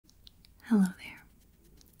Hello there,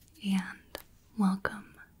 and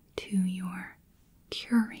welcome to your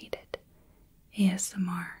curated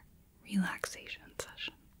ASMR relaxation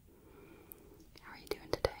session. How are you doing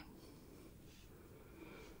today?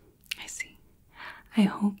 I see. I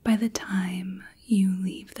hope by the time you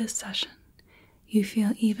leave this session, you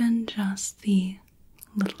feel even just the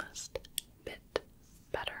littlest bit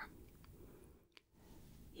better.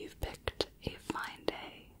 You've picked a fine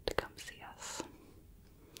day to come see us.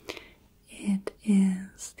 It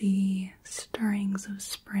is the stirrings of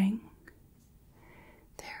spring.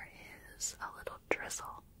 There is a little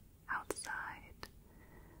drizzle outside,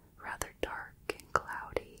 rather dark and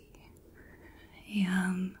cloudy,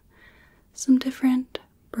 and some different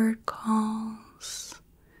bird calls,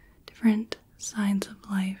 different signs of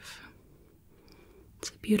life. It's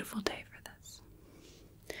a beautiful day for this.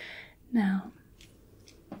 Now,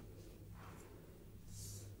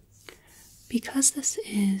 because this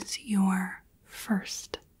is your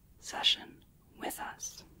first session with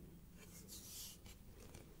us,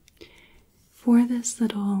 for this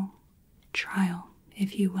little trial,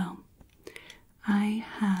 if you will, I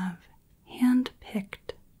have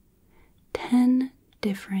handpicked 10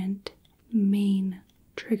 different main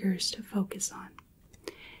triggers to focus on.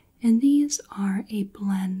 And these are a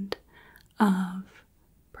blend of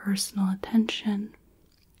personal attention,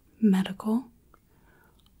 medical,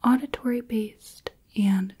 auditory-based,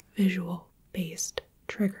 and visual-based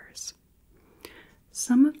triggers.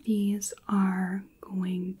 Some of these are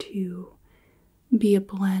going to be a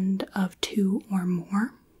blend of 2 or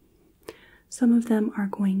more. Some of them are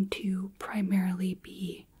going to primarily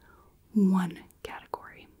be one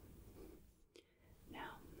category.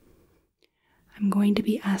 Now, I'm going to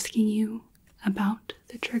be asking you about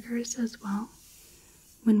the triggers as well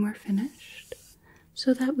when we're finished,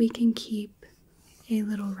 so that we can keep a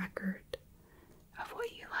little record of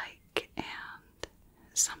what you like and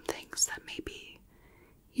some things that maybe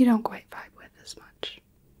you don't quite vibe with as much.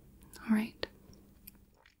 Alright?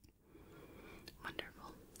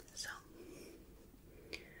 Wonderful. So,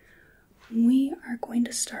 we are going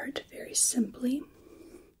to start very simply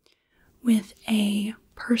with a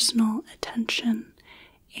personal attention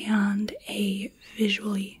and a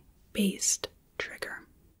visually based trigger.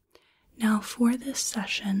 Now, for this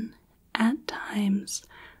session, at times,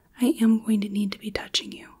 I am going to need to be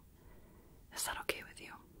touching you. Is that okay with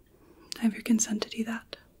you? I have your consent to do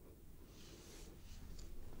that.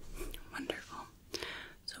 Wonderful.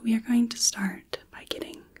 So we are going to start by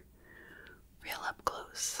getting real up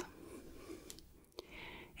close.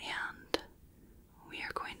 And we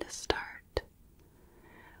are going to start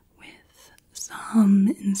with some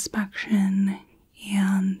inspection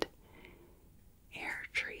and air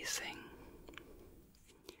tracing.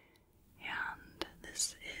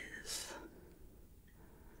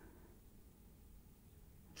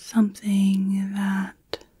 Something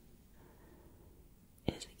that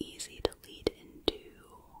is easy to lead into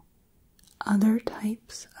other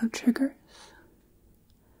types of triggers.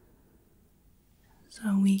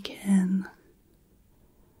 So we can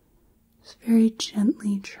just very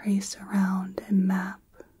gently trace around and map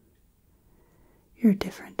your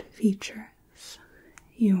different features.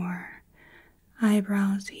 Your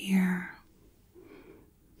eyebrows here,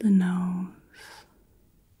 the nose,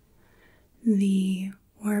 the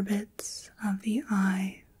orbits of the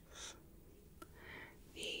eyes,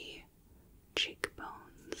 the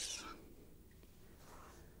cheekbones,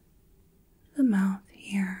 the mouth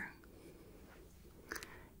here,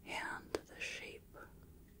 and the shape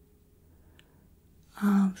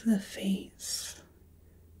of the face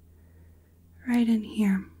right in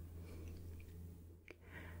here.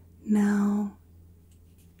 Now,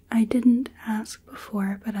 I didn't ask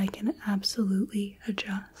before, but I can absolutely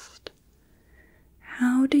adjust.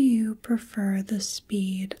 How do you prefer the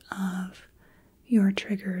speed of your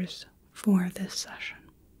triggers for this session?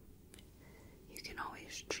 You can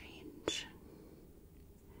always change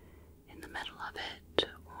in the middle of it,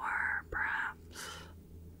 or perhaps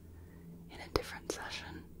in a different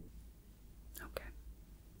session. Okay,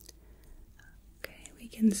 we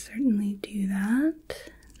can certainly do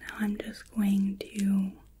that. Now I'm just going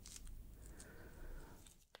to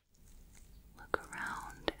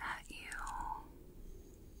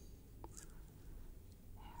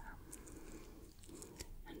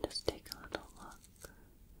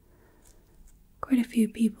quite a few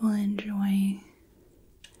people enjoy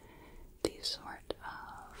these sort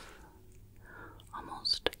of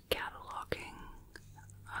almost cataloging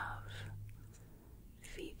of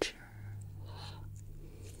features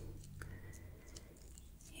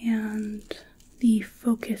and the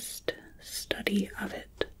focused study of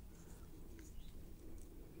it.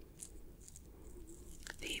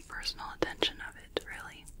 personal attention of it,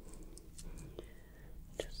 really.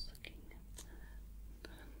 Just looking at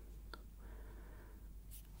that.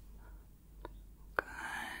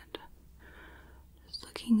 Good. Just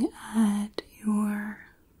looking at your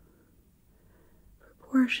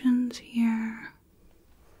proportions here.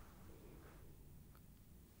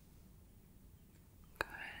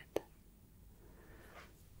 Good.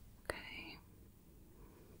 Okay.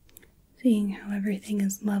 Seeing how everything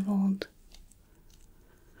is leveled.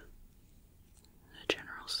 The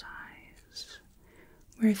general size.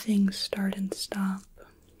 Where things start and stop.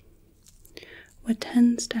 What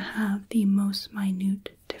tends to have the most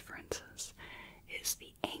minute differences is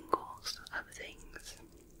the angles of things.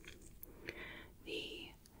 The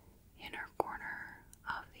inner corner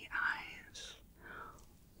of the eyes,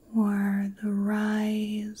 or the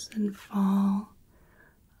rise and fall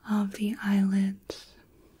of the eyelids,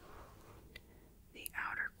 the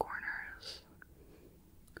outer corners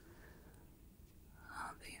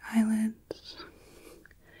of the eyelids,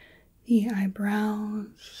 the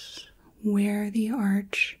eyebrows, where the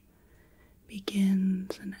arch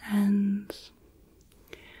begins and ends,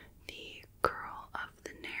 the curl of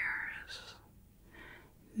the nares,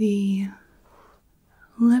 the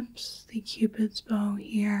lips, the cupid's bow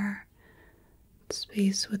here,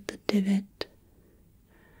 space with the divot,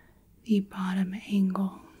 the bottom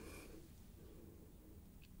angle.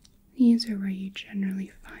 These are where you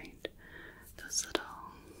generally find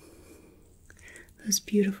those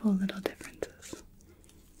beautiful little differences.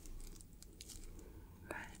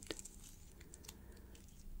 Good.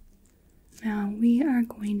 Now we are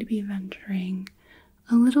going to be venturing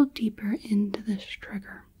a little deeper into this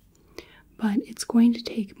trigger, but it's going to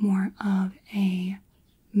take more of a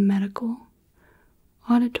medical,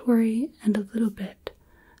 auditory, and a little bit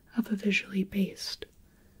of a visually based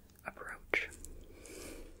approach.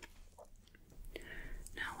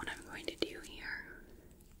 Now what I'm going to do here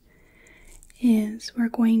is we're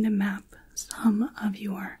going to map some of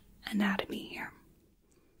your anatomy here.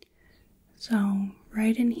 So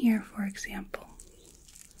right in here, for example,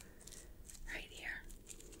 right here,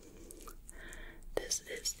 this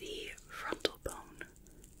is the frontal bone.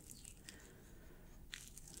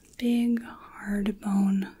 Big, hard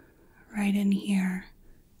bone right in here.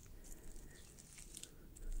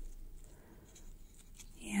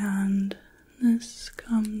 And this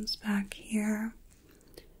comes back here.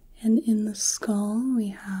 And in the skull, we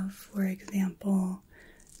have, for example,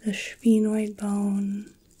 the sphenoid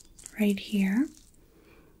bone right here.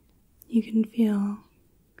 You can feel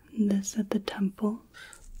this at the temples.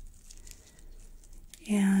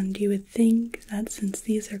 And you would think that since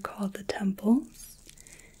these are called the temples,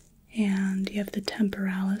 and you have the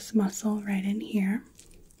temporalis muscle right in here,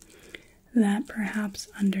 that perhaps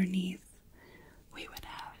underneath we would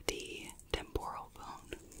have the temporal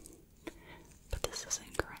bone. But this is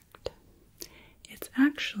incorrect. It's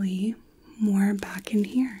actually more back in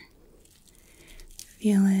here.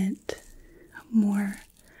 Feel it more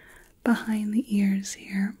behind the ears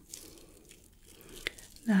here.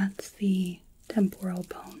 That's the temporal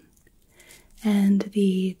bone. And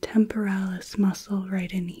the temporalis muscle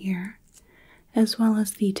right in here, as well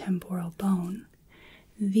as the temporal bone.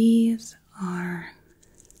 These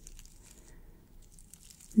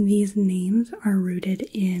names are rooted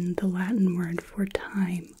in the Latin word for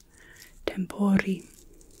time, tempori.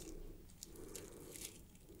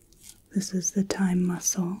 This is the time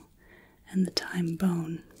muscle and the time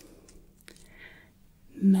bone.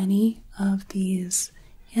 Many of these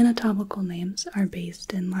anatomical names are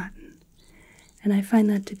based in Latin, and I find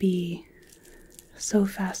that to be so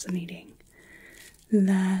fascinating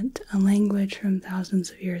that a language from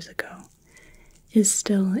thousands of years ago is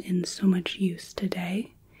still in so much use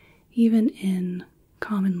today, even in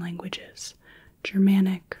common languages,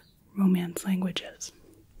 Germanic, Romance languages.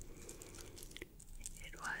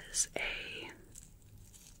 It was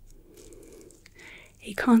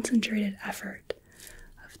a concentrated effort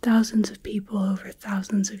of thousands of people over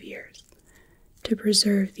thousands of years to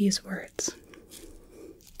preserve these words.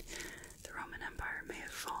 The Roman Empire may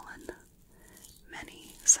have fallen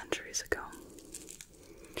many centuries ago,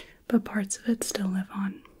 but parts of it still live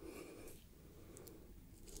on.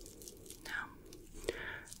 Now,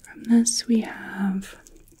 from this we have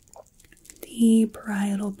the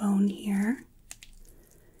parietal bone here,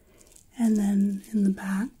 and then in the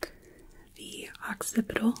back, the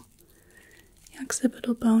occipital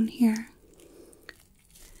bone here.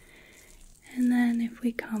 And then if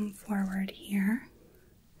we come forward here,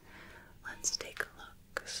 let's take a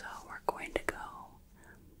look. So we're going to go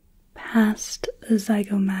past the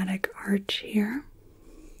zygomatic arch here.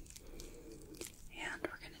 And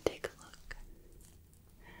we're going to take a look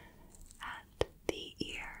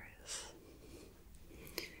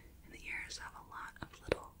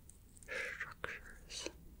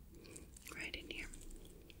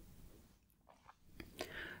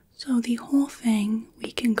So the whole thing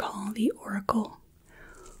we can call the auricle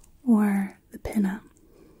or the pinna.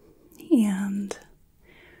 And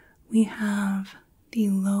we have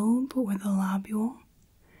the lobe or the lobule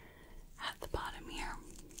at the bottom here.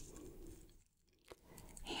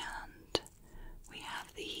 And we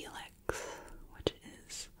have the helix, which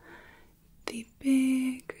is the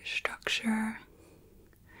big structure,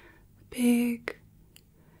 the big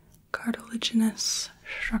cartilaginous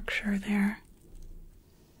structure there.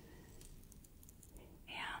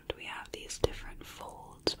 And we have these different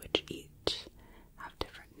folds, which each have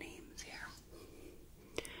different names here.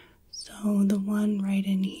 So the one right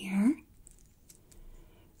in here,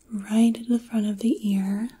 right at the front of the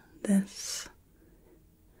ear, this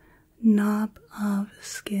knob of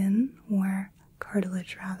skin, or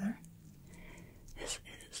cartilage rather, this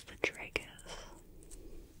is the tragus.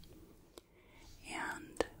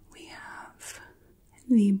 And we have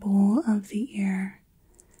the bowl of the ear,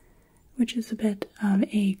 which is a bit of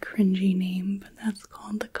a cringy name, but that's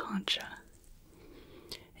called the concha.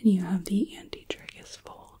 And you have the antitragus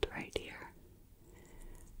fold right here,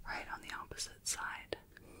 right on the opposite side.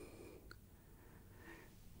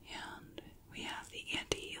 And we have the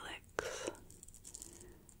antihelix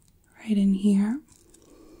right in here.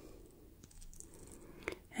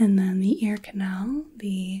 And then the ear canal,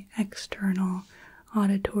 the external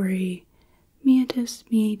auditory meatus,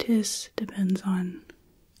 depends on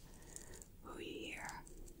who you hear.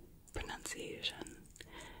 Pronunciation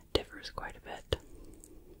differs quite a bit.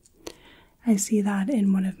 I see that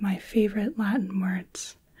in one of my favorite Latin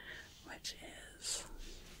words, which is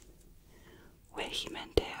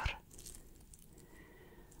vehementer,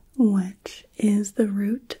 which is the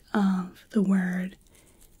root of the word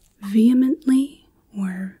vehemently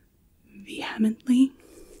or vehemently,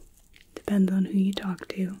 depends on who you talk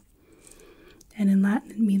to. And in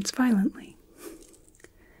Latin it means violently.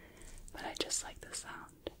 But I just like the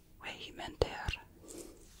sound. Vehementer.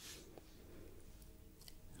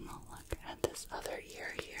 And I'll look at this other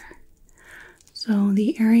ear here. So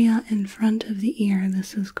the area in front of the ear,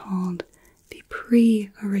 this is called the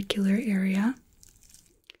pre-auricular area.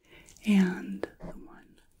 And the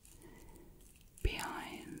one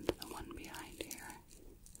behind here,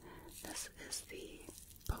 this is the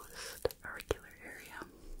post-auricular area.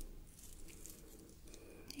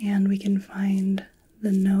 And we can find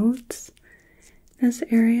the notes in this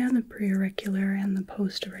area, the pre-auricular and the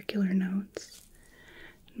post-auricular notes.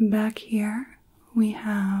 And back here we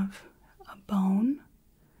have a bone,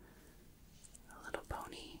 a little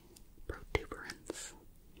bony protuberance.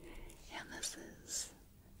 And this is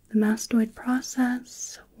the mastoid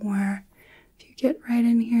process, or if you get right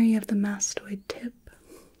in here, you have the mastoid tip,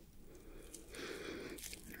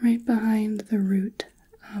 right behind the root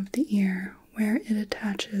of the ear, where it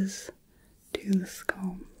attaches to the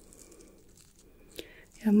skull.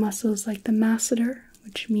 You have muscles like the masseter,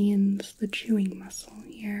 which means the chewing muscle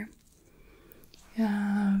here. You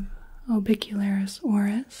have orbicularis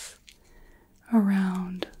oris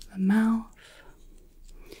around the mouth.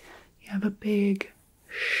 You have a big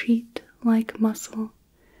sheet-like muscle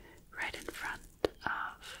right in front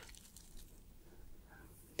of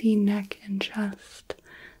the neck and chest.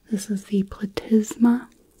 This is the platysma.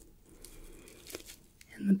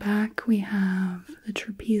 In the back we have the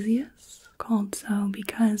trapezius, called so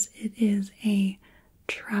because it is a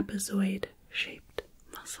trapezoid-shaped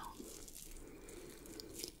muscle.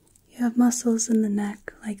 You have muscles in the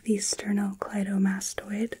neck like the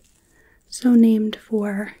sternocleidomastoid, so named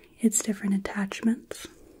for its different attachments.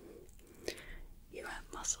 You have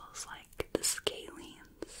muscles like the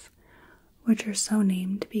scalenes, which are so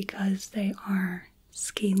named because they are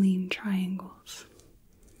scalene triangles.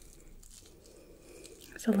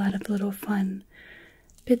 There's a lot of little fun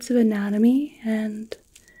bits of anatomy, and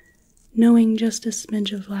knowing just a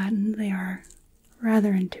smidge of Latin, they are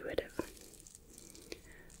rather intuitive.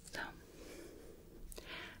 So,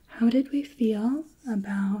 how did we feel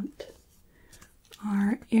about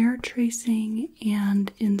our air tracing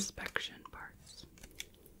and inspection parts?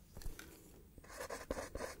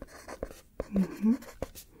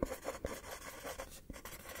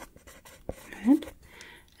 Good.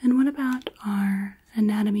 And what about our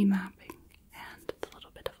anatomy mapping and a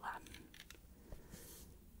little bit of Latin?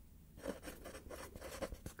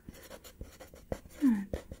 Good.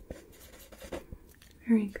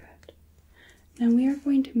 Very good. Now we are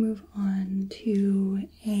going to move on to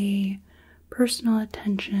a personal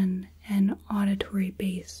attention and auditory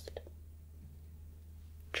based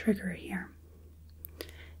trigger here,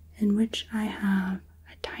 in which I have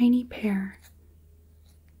a tiny pair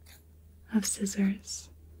of scissors,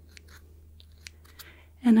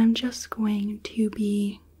 and I'm just going to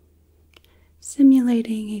be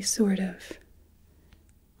simulating a sort of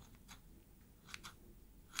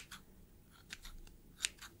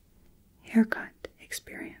haircut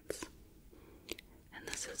experience. And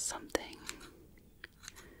this is something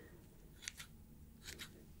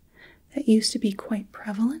that used to be quite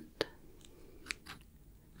prevalent.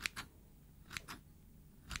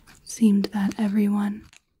 It seemed that everyone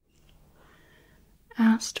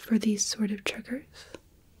asked for these sort of triggers,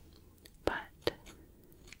 but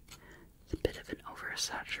it's a bit of an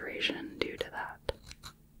oversaturation due to that.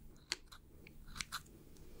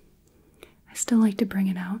 I still like to bring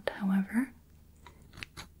it out, however,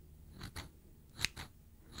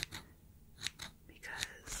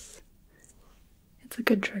 because it's a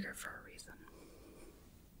good trigger for a reason.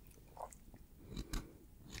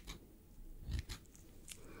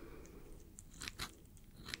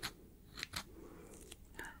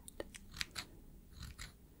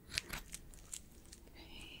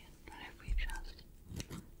 Okay, what if we just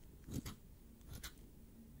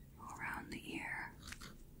go around the ear?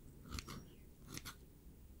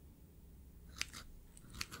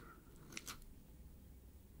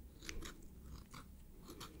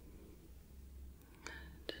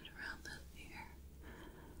 Around this ear.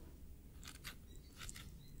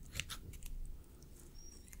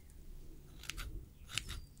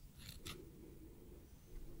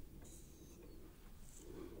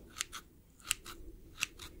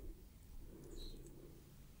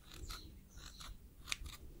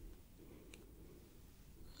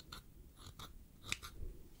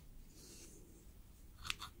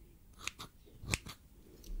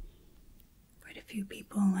 Quite a few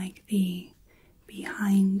people like the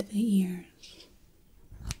behind the ears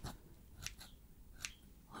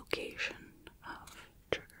location of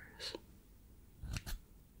triggers.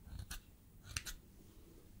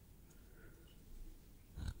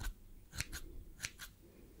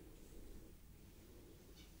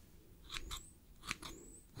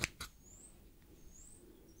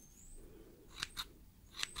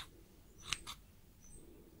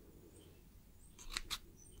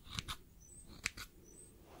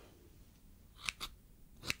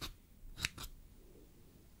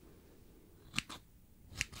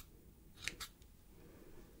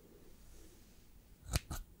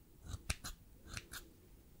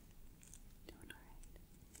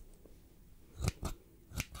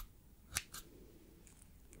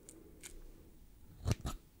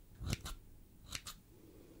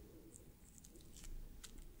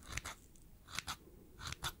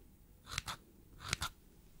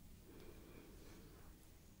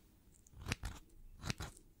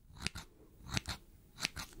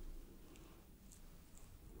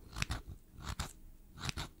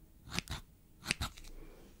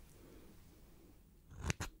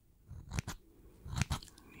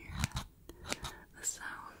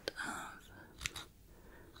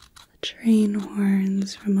 Train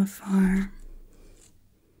horns from afar.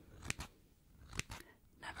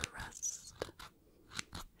 Never rest.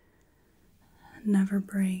 Never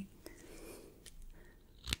break.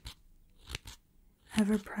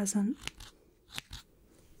 Ever present.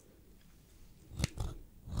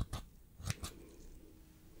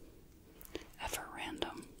 Ever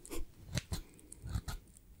random.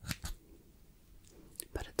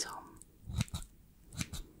 But it's home.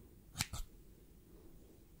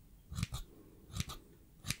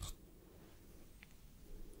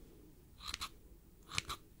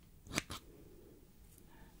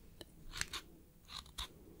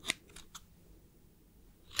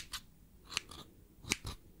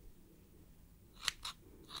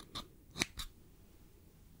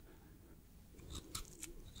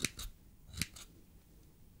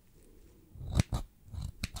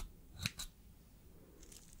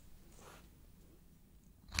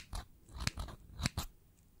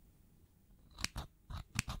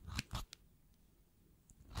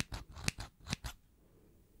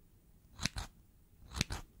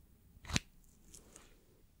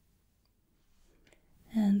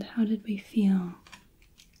 And how did we feel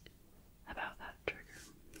about that trigger?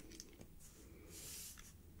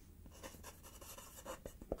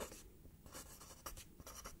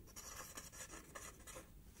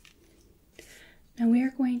 Now we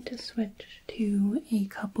are going to switch to a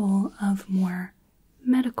couple of more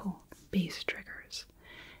medical-based triggers,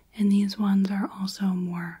 and these ones are also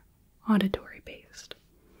more auditory-based.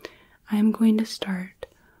 I'm going to start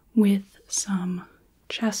with some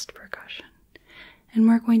chest percussion. And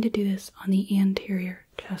we're going to do this on the anterior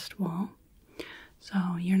chest wall. So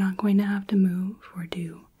you're not going to have to move or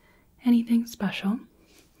do anything special.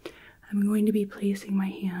 I'm going to be placing my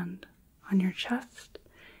hand on your chest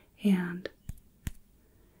and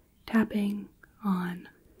tapping on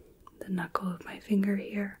the knuckle of my finger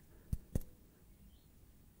here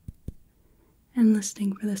and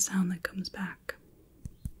listening for the sound that comes back.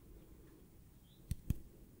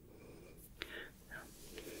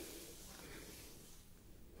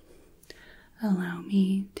 Allow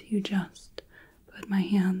me to just put my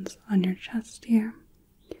hands on your chest here,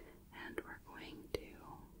 and we're going to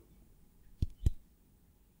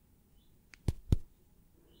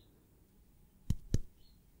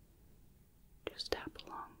just tap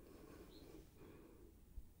along.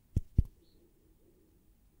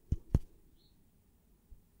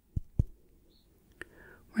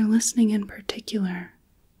 We're listening in particular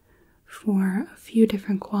for a few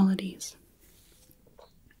different qualities.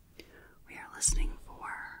 We are listening for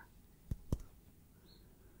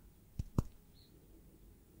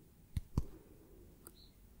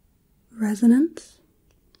resonance,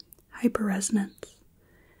 hyperresonance,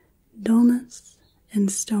 dullness,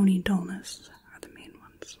 and stony dullness are the main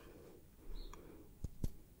ones.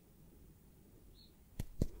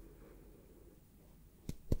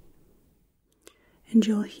 And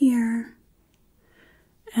you'll hear,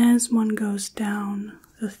 as one goes down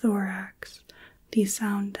the thorax, the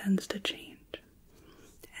sound tends to change.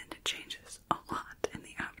 And it changes a lot in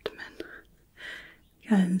the abdomen.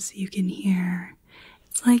 Because you can hear,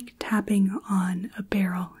 it's like tapping on a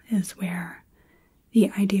barrel is where the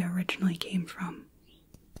idea originally came from.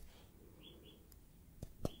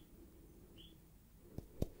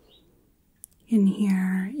 You can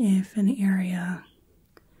hear if an area,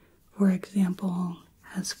 for example,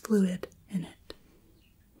 has fluid in it.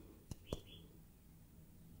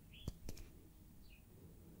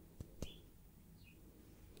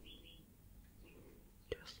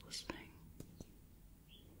 Just listening.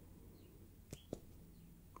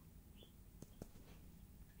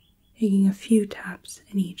 Taking a few taps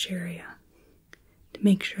in each area to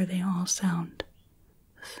make sure they all sound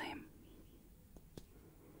the same.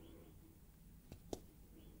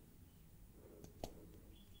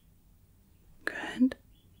 Good.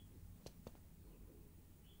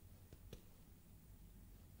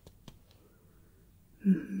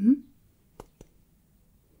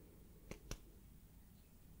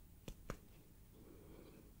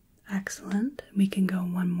 Excellent. We can go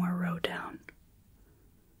one more row down.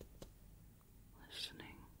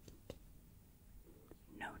 Listening.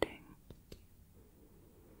 Noting.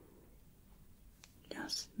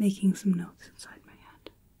 Just making some notes inside my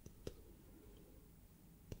head.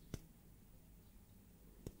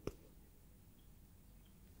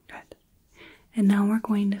 Good. And now we're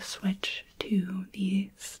going to switch to the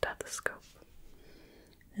stethoscope.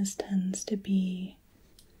 This tends to be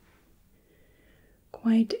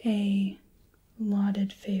quite a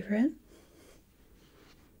lauded favorite.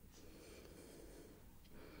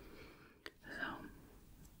 So,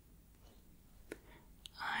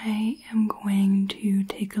 I am going to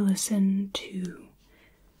take a listen to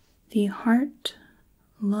the heart,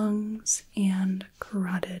 lungs, and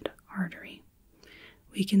carotid artery.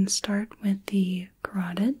 We can start with the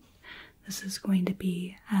carotid. This is going to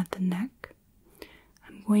be at the neck.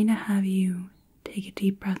 I'm going to have you take a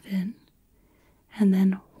deep breath in and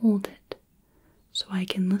then hold it so I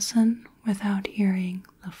can listen without hearing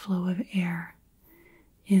the flow of air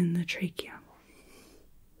in the trachea.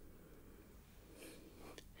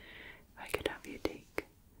 I could have you take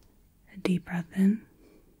a deep breath in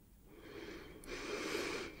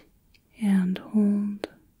and hold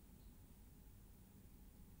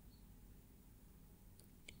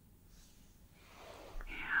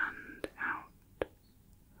and out.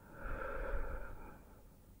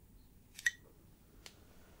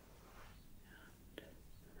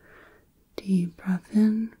 Deep breath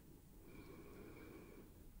in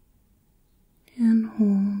and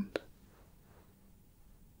hold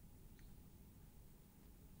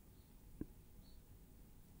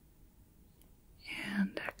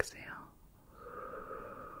and exhale.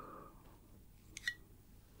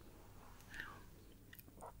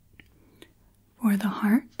 For the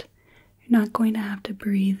heart, you're not going to have to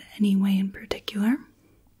breathe any way in particular.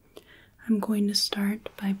 I'm going to start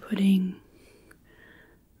by putting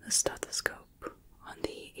the stethoscope on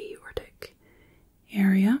the aortic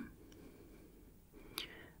area.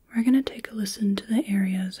 We're going to take a listen to the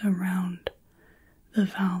areas around the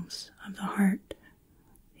valves of the heart.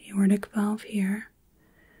 The aortic valve here,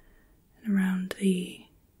 and around the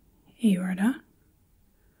aorta,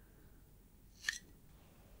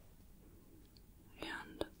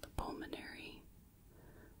 and the pulmonary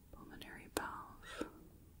valve,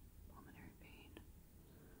 pulmonary vein.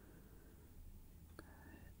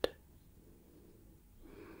 Good.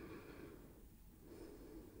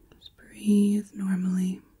 Just breathe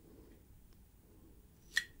normally.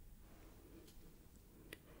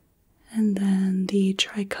 the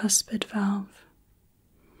tricuspid valve.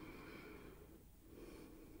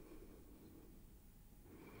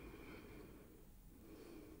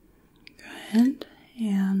 Good.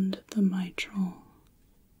 And the mitral.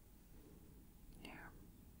 There.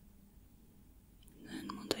 Then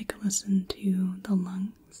we'll take a listen to the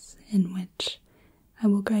lungs, in which I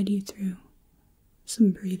will guide you through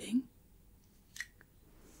some breathing.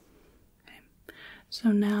 Okay. So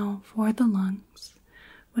now for the lungs,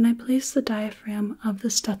 when I place the diaphragm of the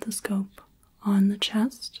stethoscope on the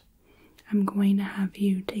chest, I'm going to have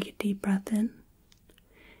you take a deep breath in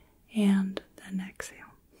and then exhale.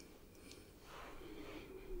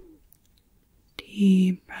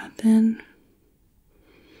 Deep breath in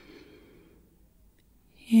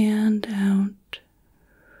and out.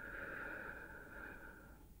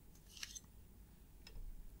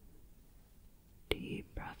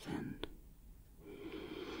 Deep breath in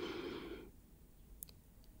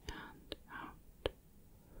and out.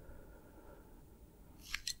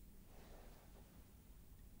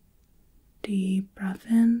 Deep breath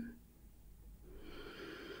in.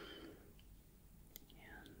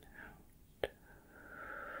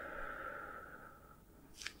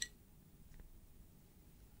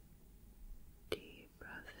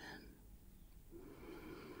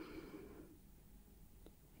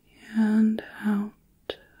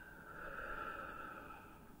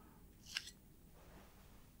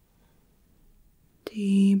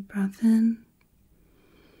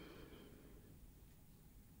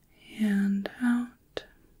 And out.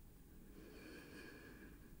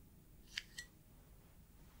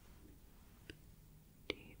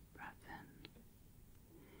 Deep breath in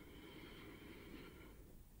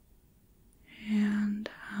and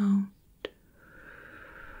out.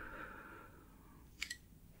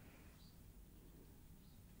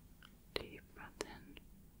 Deep breath in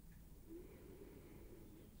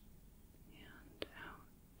and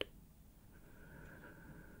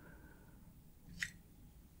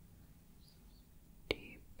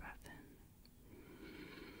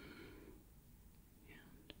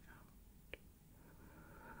out.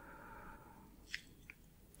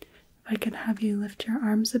 I could have you lift your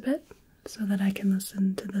arms a bit so that I can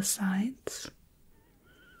listen to the sides.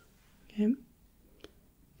 Okay.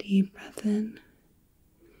 Deep breath in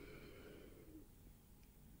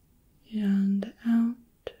and out.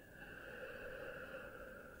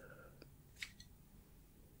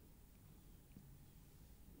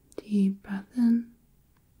 Deep breath in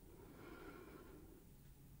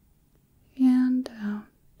and out.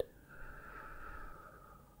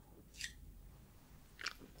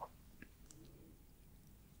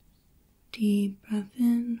 Deep breath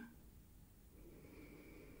in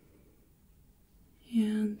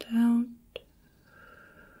and out.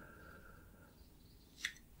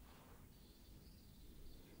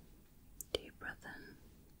 Deep breath in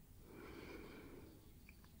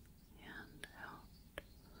and out.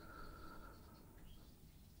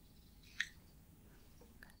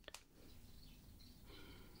 Good.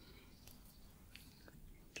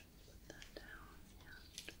 Put that down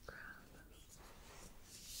and grab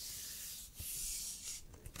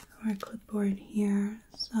our clipboard here.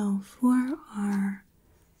 So for our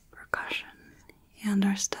percussion and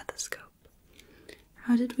our stethoscope,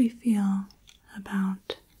 how did we feel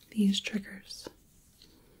about these triggers?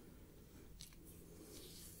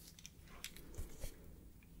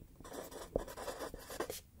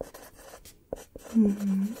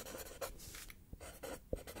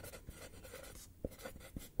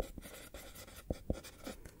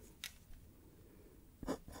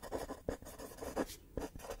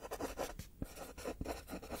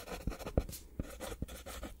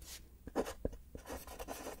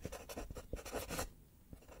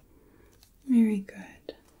 Very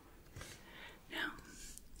good. Now,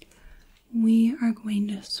 we are going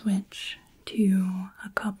to switch to a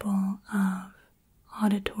couple of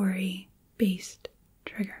auditory-based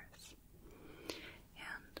triggers.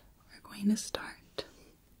 And we're going to start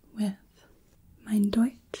with Mein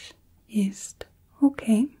Deutsch ist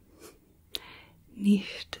okay.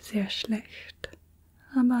 Nicht sehr schlecht,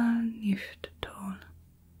 aber nicht toll.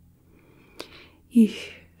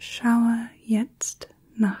 Ich schaue jetzt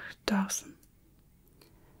nach draußen.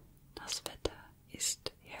 Das Wetter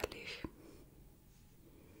ist herrlich.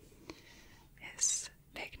 Es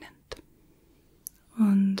regnet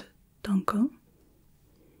und dunkel.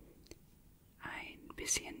 Ein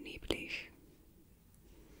bisschen neblig.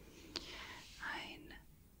 Ein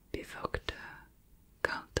bewölkter,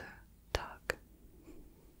 kalter Tag.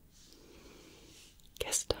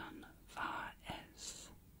 Gestern war es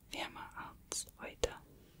wärmer als heute.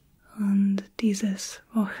 Und dieses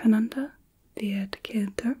Wochenende wird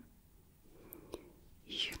kälter.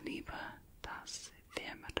 Ich liebe das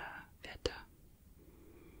wärmere Wetter.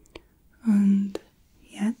 Und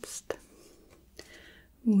jetzt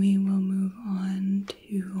we will move on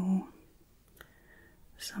to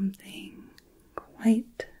something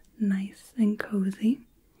quite nice and cozy.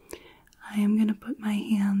 I am going to put my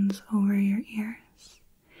hands over your ears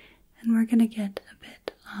and we're going to get a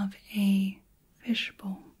bit of a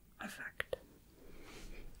fishbowl effect.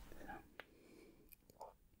 So,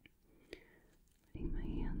 putting my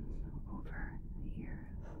hands over the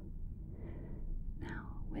ears. Now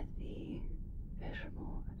with the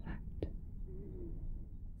fishbowl effect,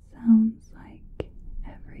 sounds like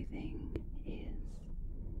everything is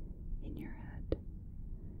in your head,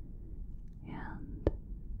 and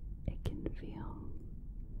it can feel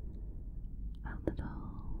a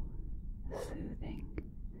little soothing,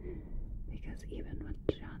 because even with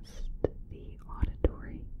just the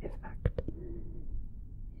auditory effect,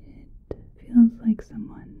 it feels like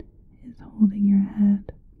someone is holding your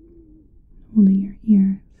head, holding your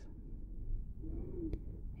ears,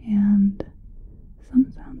 and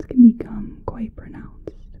some sounds can become quite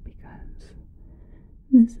pronounced because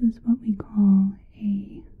this is what we call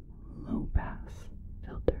a low pass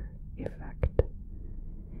filter effect.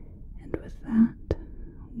 And with that,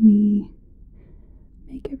 we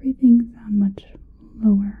make everything sound much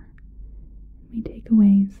lower, and we take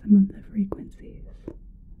away some of the frequencies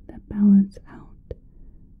that balance out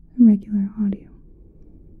the regular audio.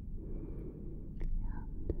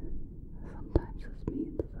 And sometimes this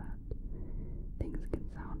means that things can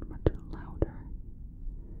sound much louder.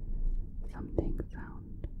 Some things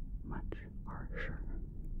sound much harsher.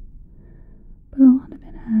 But a lot of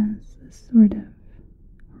it has this sort of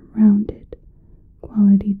rounded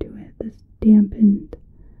quality to it, this dampened,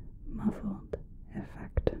 muffled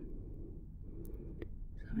effect.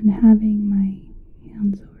 So in having my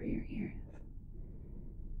hands over your ears,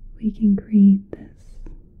 we can create this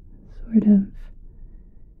sort of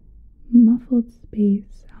muffled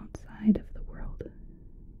space outside of the world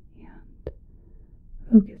and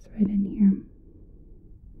focus right in here.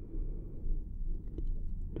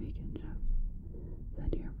 We can just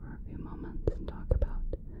sit here for a few moments and talk about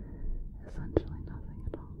essentially nothing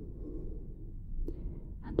at all,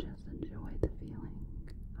 and just enjoy the feeling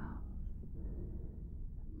of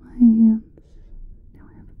my hands. Now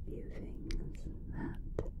I have a few things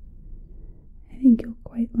that I think you'll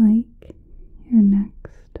quite like. Here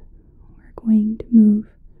next, we're going to move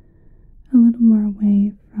a little more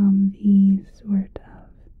away from the sort of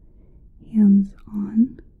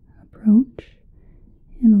hands-on approach.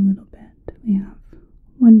 In a little bit, we have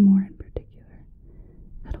one more in particular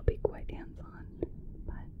that'll be quite hands-on,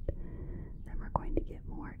 but then we're going to get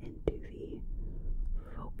more into the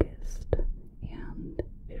focused and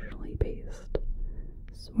visually based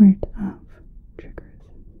sort of triggers.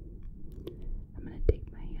 I'm going to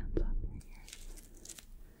take my hands off your ears.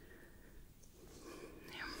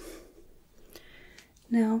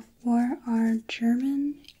 Now for our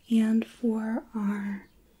German and for our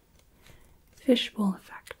fishbowl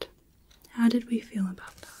effect, how did we feel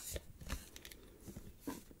about that?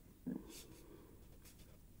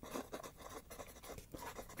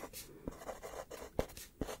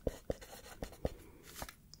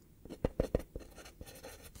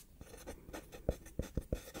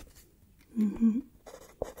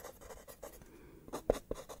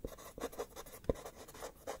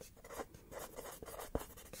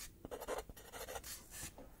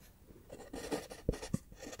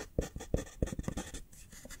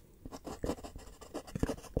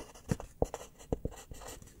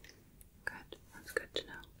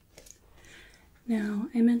 Now,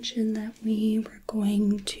 I mentioned that we were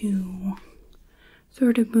going to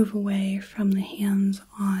sort of move away from the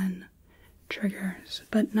hands-on triggers,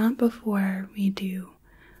 but not before we do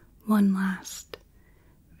one last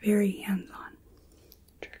very hands-on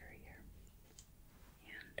trigger here.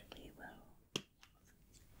 And we will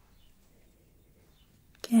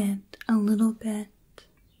get a little bit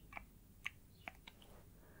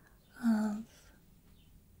of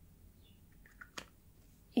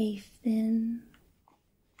a thin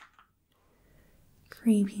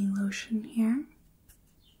creamy lotion here.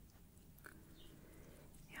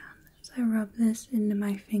 And as I rub this into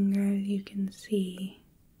my fingers, you can see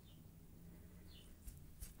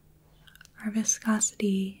our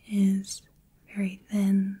viscosity is very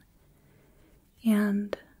thin,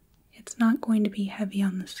 and it's not going to be heavy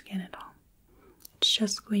on the skin at all. It's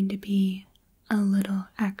just going to be a little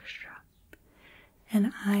extra.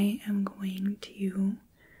 And I am going to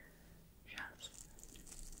just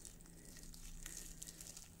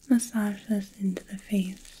massage this into the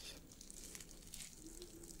face.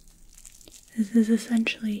 This is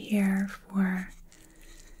essentially here for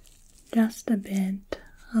just a bit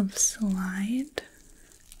of slide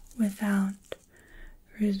without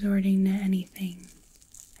resorting to anything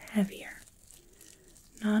heavier.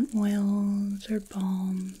 Not oils or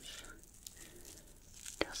balms,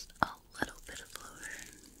 just a little bit of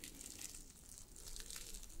lotion.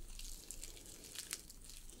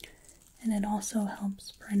 And it also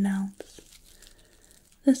helps pronounce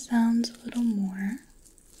the sounds a little more.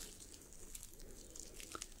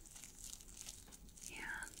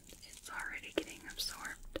 And it's already getting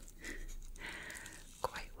absorbed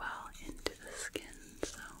quite well into the skin,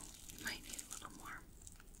 so you might need a little more.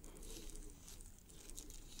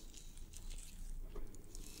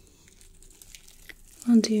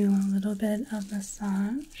 We'll do a little bit of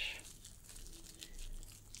massage.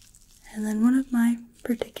 And then one of my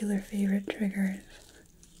particular favorite triggers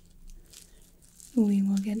we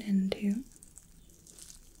will get into.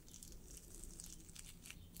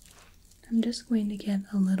 I'm just going to get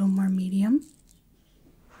a little more medium.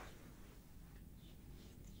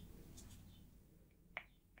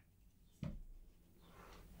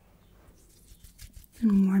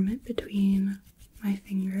 And warm it between my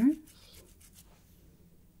fingers.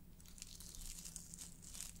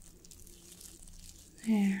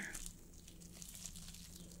 There.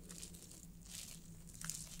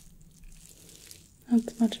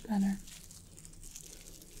 That's much better.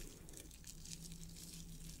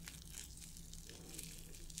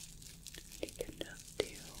 You can just do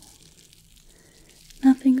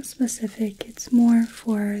nothing specific. It's more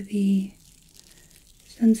for the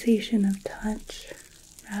sensation of touch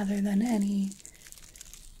rather than any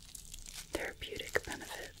therapeutic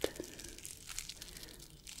benefit.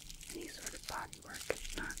 Any sort of body work.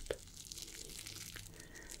 It's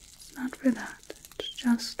not for that. It's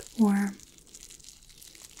just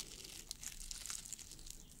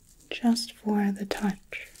for the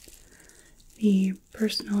touch, the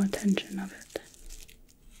personal attention of it.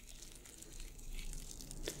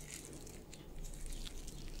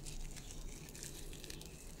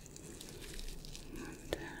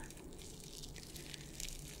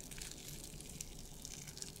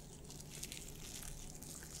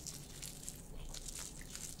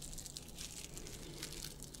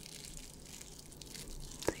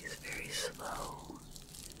 These very slow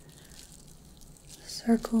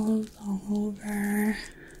circles all over,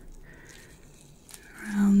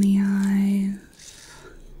 around the eyes,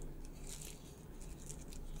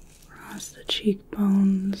 across the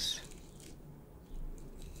cheekbones,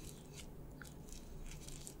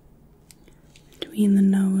 between the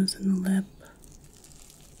nose and the lip.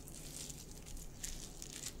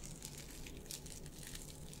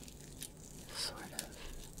 Sort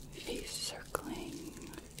of face circling,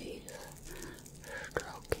 face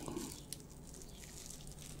stroking.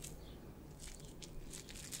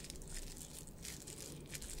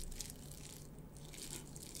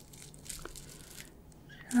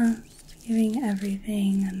 Just giving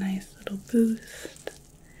everything a nice little boost,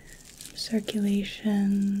 some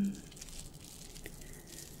circulation,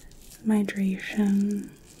 some hydration.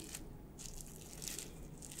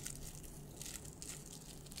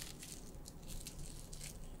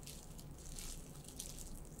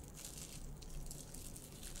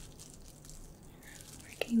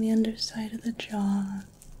 Working the underside of the jaw.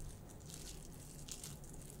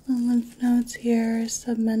 The lymph nodes here,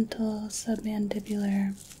 submental,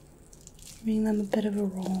 submandibular, giving them a bit of a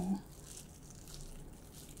roll.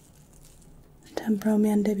 The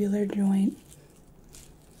temporomandibular joint.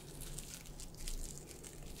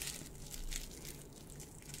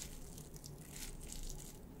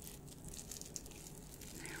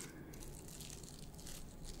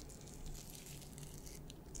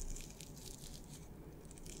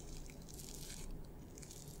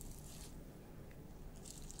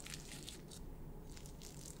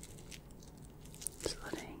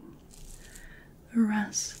 The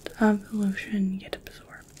rest of the lotion get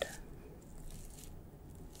absorbed.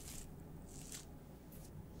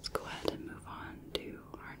 Let's go ahead and move on to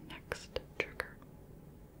our next trigger.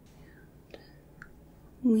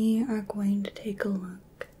 We are going to take a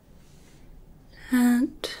look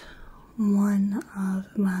at one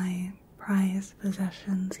of my prized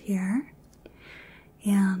possessions here,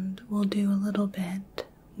 and we'll do a little bit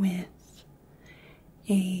with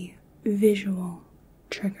a visual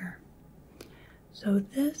trigger. So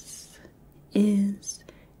this is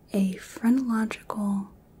a phrenological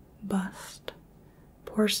bust,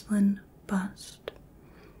 porcelain bust,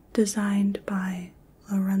 designed by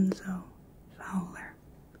Lorenzo Fowler.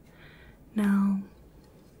 Now,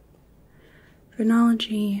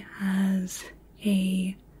 Phrenology has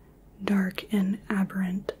a dark and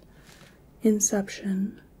aberrant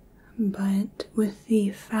inception, but with the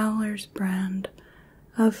Fowler's brand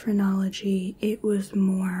of Phrenology, it was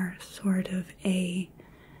more sort of a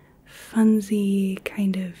funsy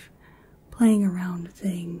kind of playing around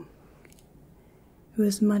thing. It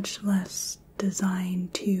was much less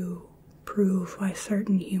designed to prove why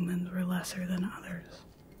certain humans were lesser than others.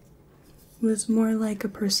 It was more like a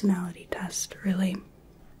personality test, really.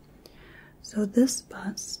 So this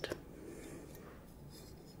bust,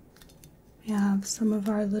 we have some of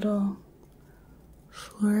our little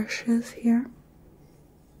flourishes here.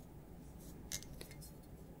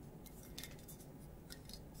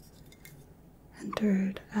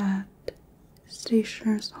 Entered at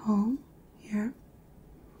Stationers Hall here,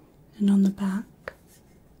 and on the back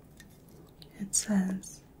it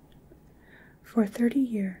says, "For 30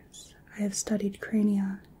 years I have studied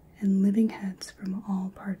crania and living heads from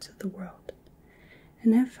all parts of the world,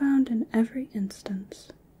 and have found in every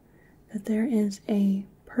instance that there is a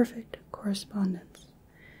perfect correspondence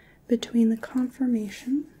between the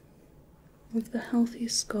conformation of the healthy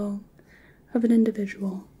skull of an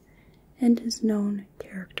individual and his known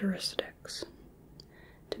characteristics.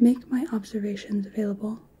 To make my observations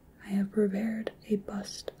available, I have prepared a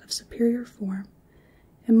bust of superior form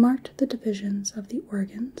and marked the divisions of the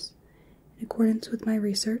organs in accordance with my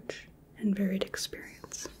research and varied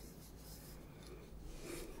experience."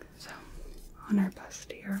 So, on our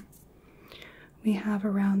bust here, we have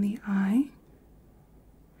around the eye,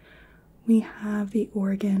 we have the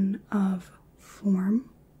organ of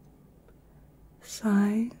form,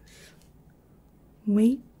 size,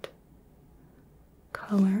 weight,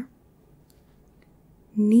 color,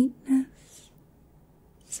 neatness,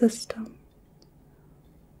 system,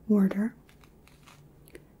 order,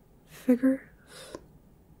 figures,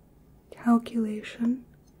 calculation,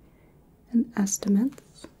 and estimates.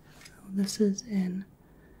 So this is in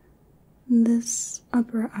this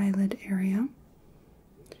upper eyelid area,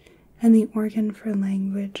 and the organ for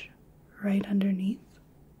language right underneath.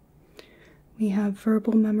 We have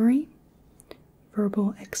verbal memory,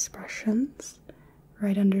 verbal expressions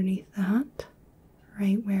right underneath that,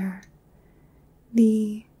 right where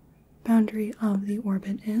the boundary of the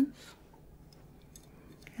orbit is.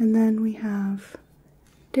 And then we have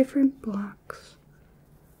different blocks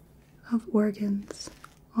of organs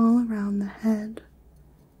all around the head,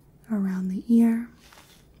 around the ear,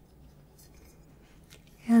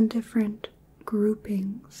 and different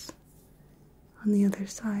groupings on the other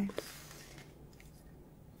side.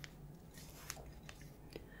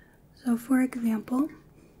 So for example,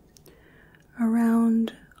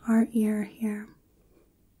 around our ear here,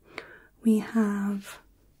 we have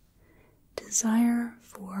desire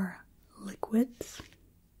for liquids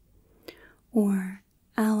or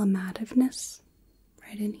alimativeness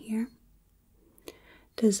right in here,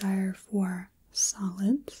 desire for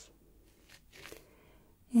solids,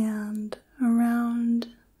 and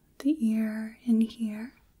around the ear in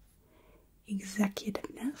here,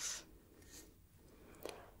 executiveness.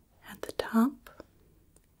 At the top,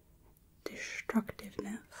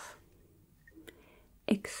 destructiveness,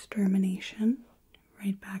 extermination,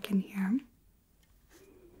 right back in here.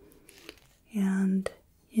 And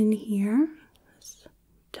in here, this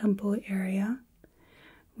temple area,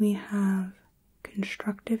 we have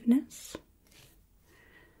constructiveness,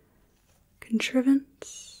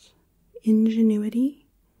 contrivance, ingenuity,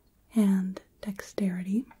 and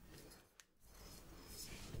dexterity.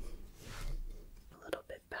 A little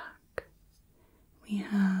bit back, we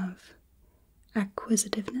have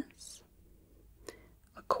acquisitiveness,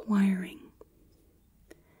 acquiring,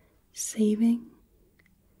 saving,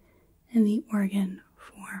 and the organ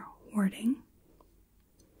for hoarding.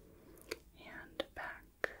 And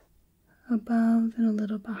back above and a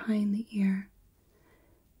little behind the ear,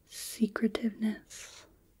 secretiveness,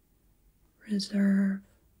 reserve,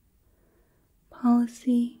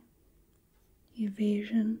 policy,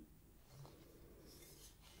 evasion.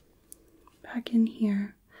 Back in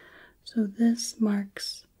here, so this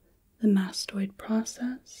marks the mastoid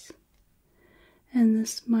process, and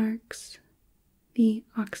this marks the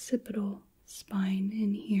occipital spine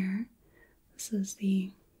in here. This is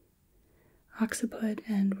the occiput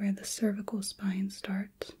and where the cervical spine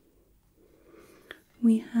starts.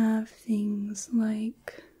 We have things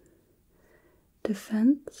like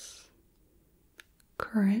defense,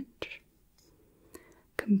 courage,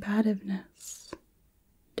 combativeness,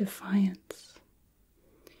 defiance.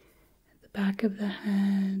 At the back of the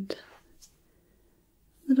head,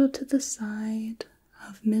 a little to the side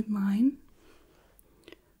of midline,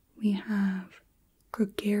 we have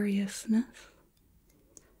gregariousness,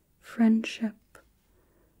 friendship,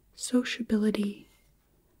 sociability,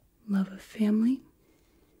 love of family.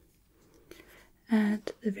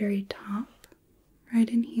 At the very top, right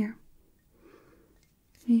in here,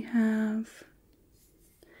 we have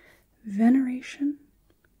veneration,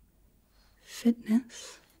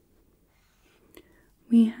 fitness.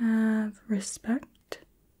 We have respect,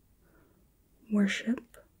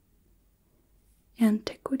 worship,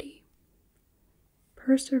 antiquity,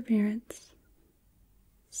 perseverance,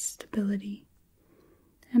 stability,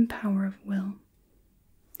 and power of will.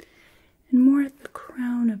 And more at the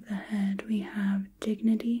crown of the head, we have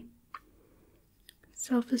dignity,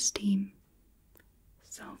 self-esteem,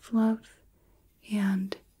 self-love,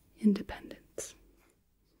 and independence.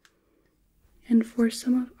 And for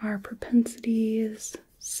some of our propensities,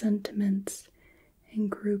 sentiments, and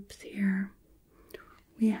groups here,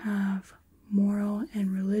 we have moral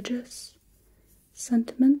and religious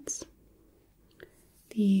sentiments,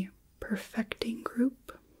 the perfecting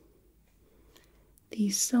group, the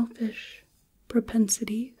selfish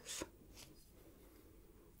propensities,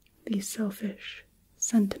 the selfish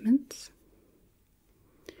sentiments,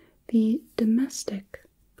 the domestic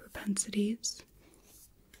propensities,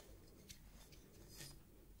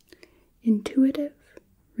 intuitive,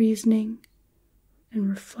 reasoning, and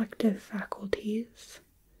reflective faculties,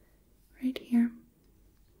 right here,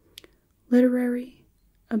 literary,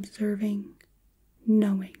 observing,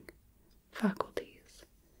 knowing faculties,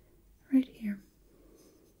 right here.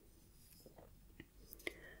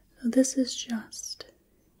 So this is just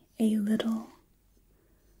a little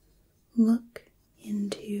look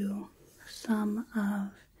into some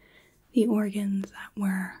of the organs that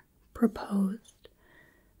were proposed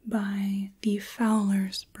by the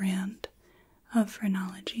Fowler's brand of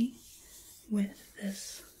Phrenology with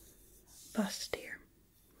this bust here.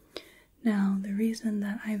 Now, the reason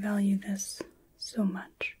that I value this so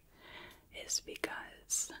much is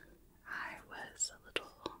because I was a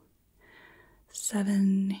little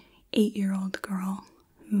 7, 8-year-old girl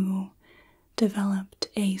who developed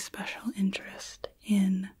a special interest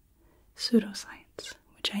in pseudoscience,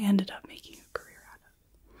 which I ended up making a career out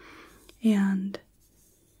of. And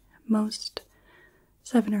most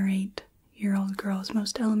 7 or 8-year-old girls,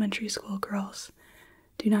 most elementary school girls,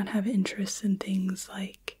 do not have interests in things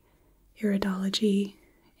like iridology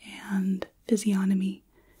and physiognomy,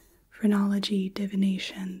 phrenology,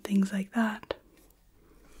 divination, things like that.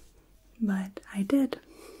 But I did,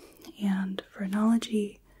 and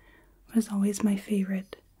phrenology was always my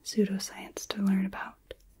favorite pseudoscience to learn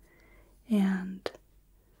about. And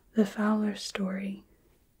the Fowler story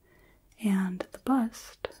and the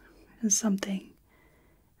bust is something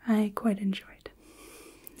I quite enjoyed.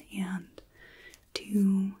 And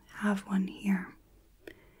to have one here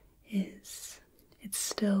it's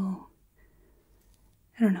still,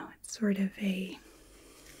 I don't know, it's sort of a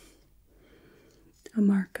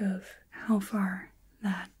mark of how far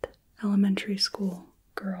that elementary school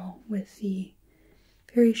girl with the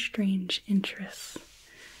very strange interests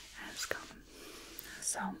has come.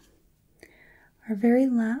 So, our very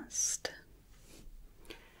last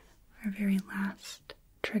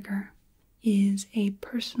trigger is a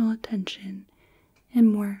personal attention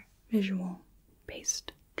and more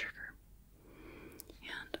visual-based trigger.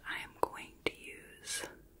 And I am going to use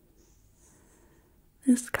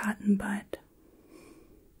this cotton bud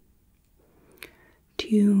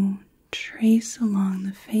to trace along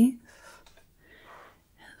the face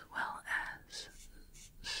as well as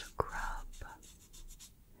scrub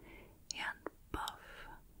and buff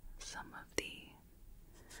some of the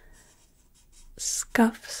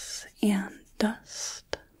scuffs and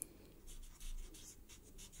dust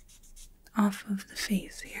off of the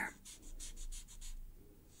face here.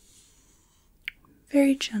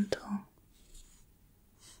 Very gentle.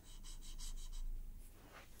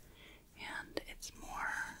 And it's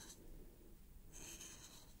more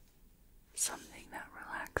something that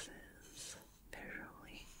relaxes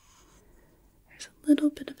visually. There's a little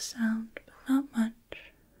bit of sound, but not much.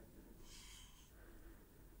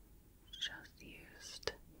 Just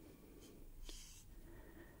used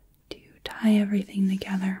to tie everything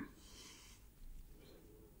together.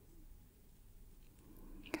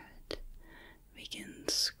 Good. We can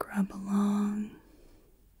scrub along.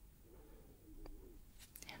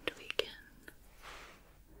 And we can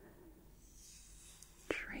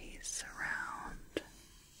trace around.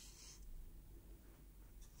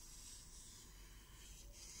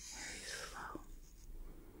 Very slow.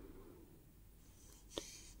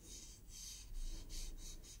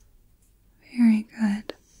 Very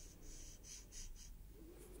good.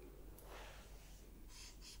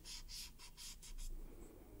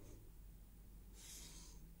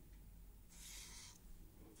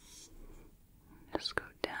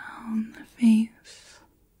 down the face.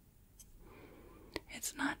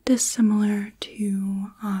 It's not dissimilar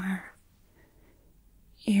to our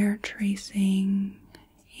air tracing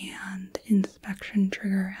and inspection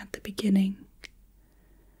trigger at the beginning.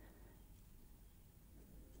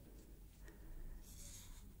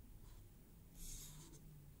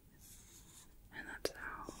 And that's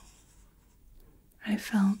how I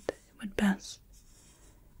felt it would best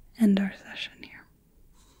end our session here.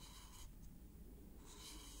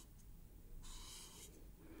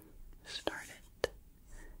 Start it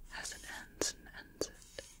as it ends and ends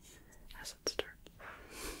it as it starts.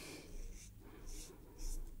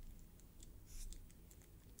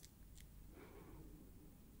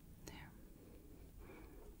 There.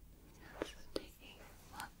 Just taking a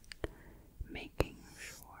look, making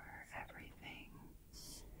sure everything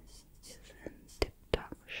is in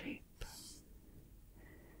tip-top shape.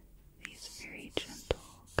 These very gentle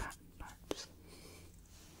cotton buds.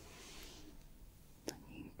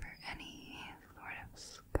 Looking for any sort of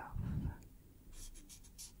scuff.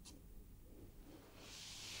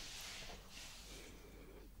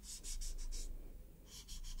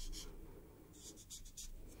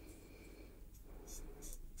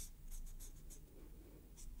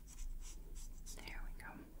 There we go.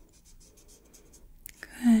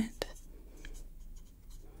 Good.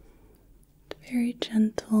 Very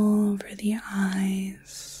gentle over the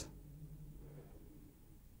eyes.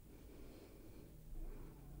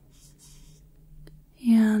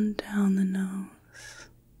 And down the nose.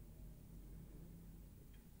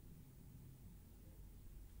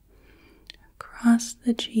 Across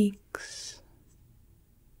the cheeks.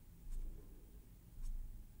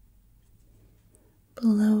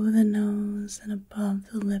 Below the nose and above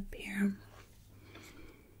the lip here.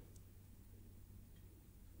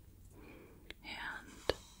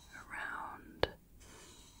 And around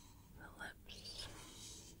the lips.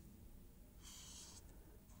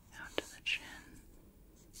 Down to the chin.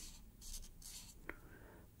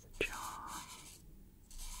 The jaw.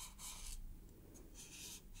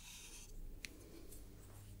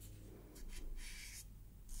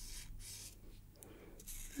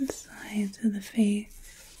 The sides of the face.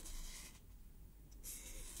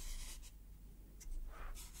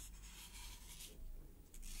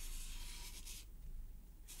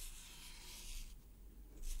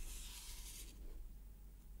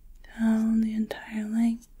 Down the entire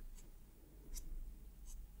length.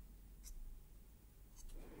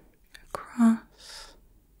 Across.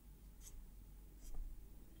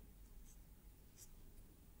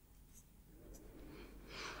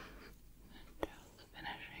 And just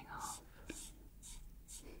finishing off.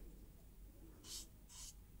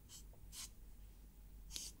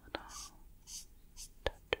 Little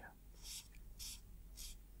touch-up.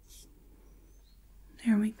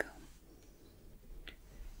 There we go.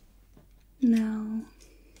 Now,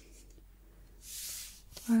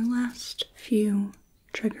 our last few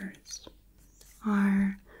triggers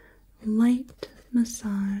are light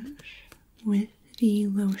massage with the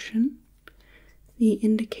lotion, the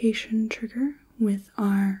indication trigger with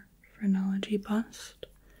our Phrenology bust,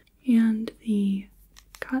 and the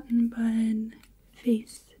cotton bud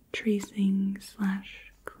face tracing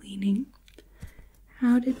 / cleaning.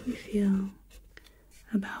 How did we feel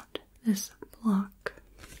about this block?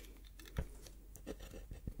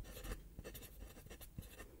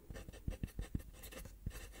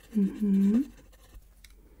 Okay.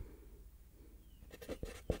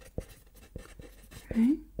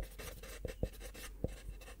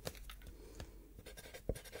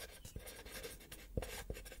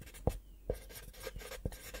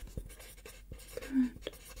 Good.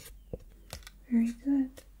 Very good.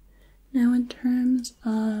 Now in terms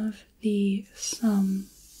of the sum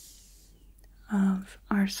of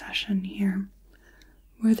our session here,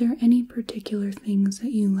 were there any particular things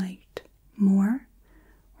that you liked more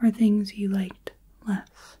or things you liked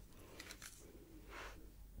less?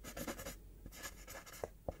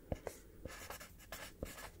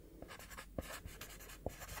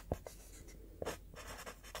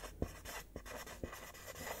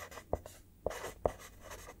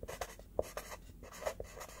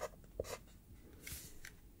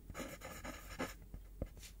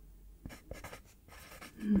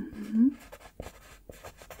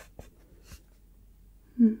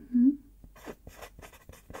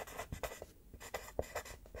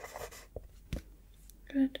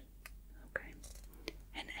 Good. Okay.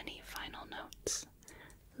 And any final notes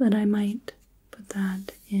that I might put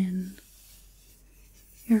that in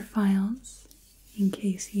your files in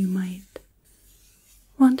case you might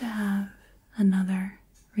want to have another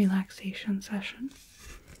relaxation session?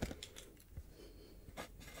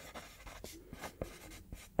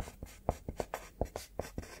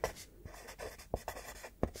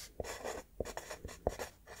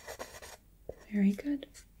 Very good.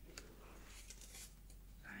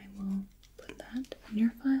 I will put that in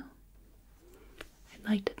your file. I'd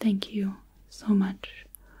like to thank you so much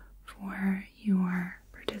for your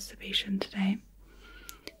participation today.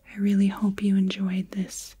 I really hope you enjoyed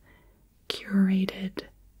this curated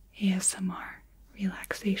ASMR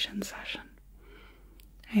relaxation session.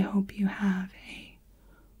 I hope you have a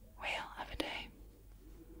whale of a day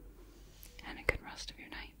and a good rest of your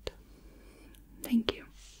night. Thank you.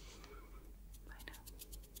 Bye now.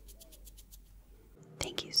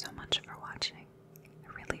 Thank you so much for watching.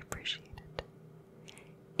 I really appreciate it.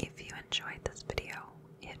 If you enjoyed this video,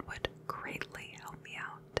 it would greatly help me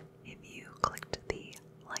out if you clicked the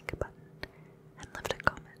like button and left a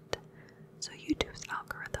comment so YouTube's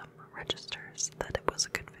algorithm registers that it was a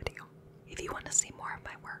good video. If you want to see more of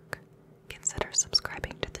my work, consider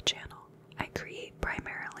subscribing to the channel. I create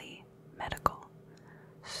primarily medical,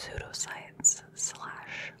 pseudoscience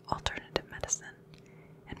 / alternative medicine,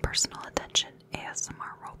 and personal attention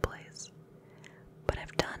ASMR roleplays. But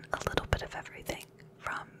I've done a little bit of everything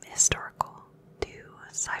from historical to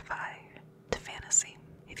sci-fi to fantasy.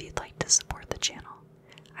 If you'd like to support the channel,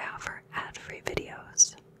 I offer ad-free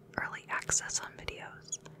videos, early access on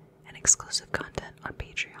videos, and exclusive content on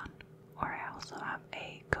Patreon.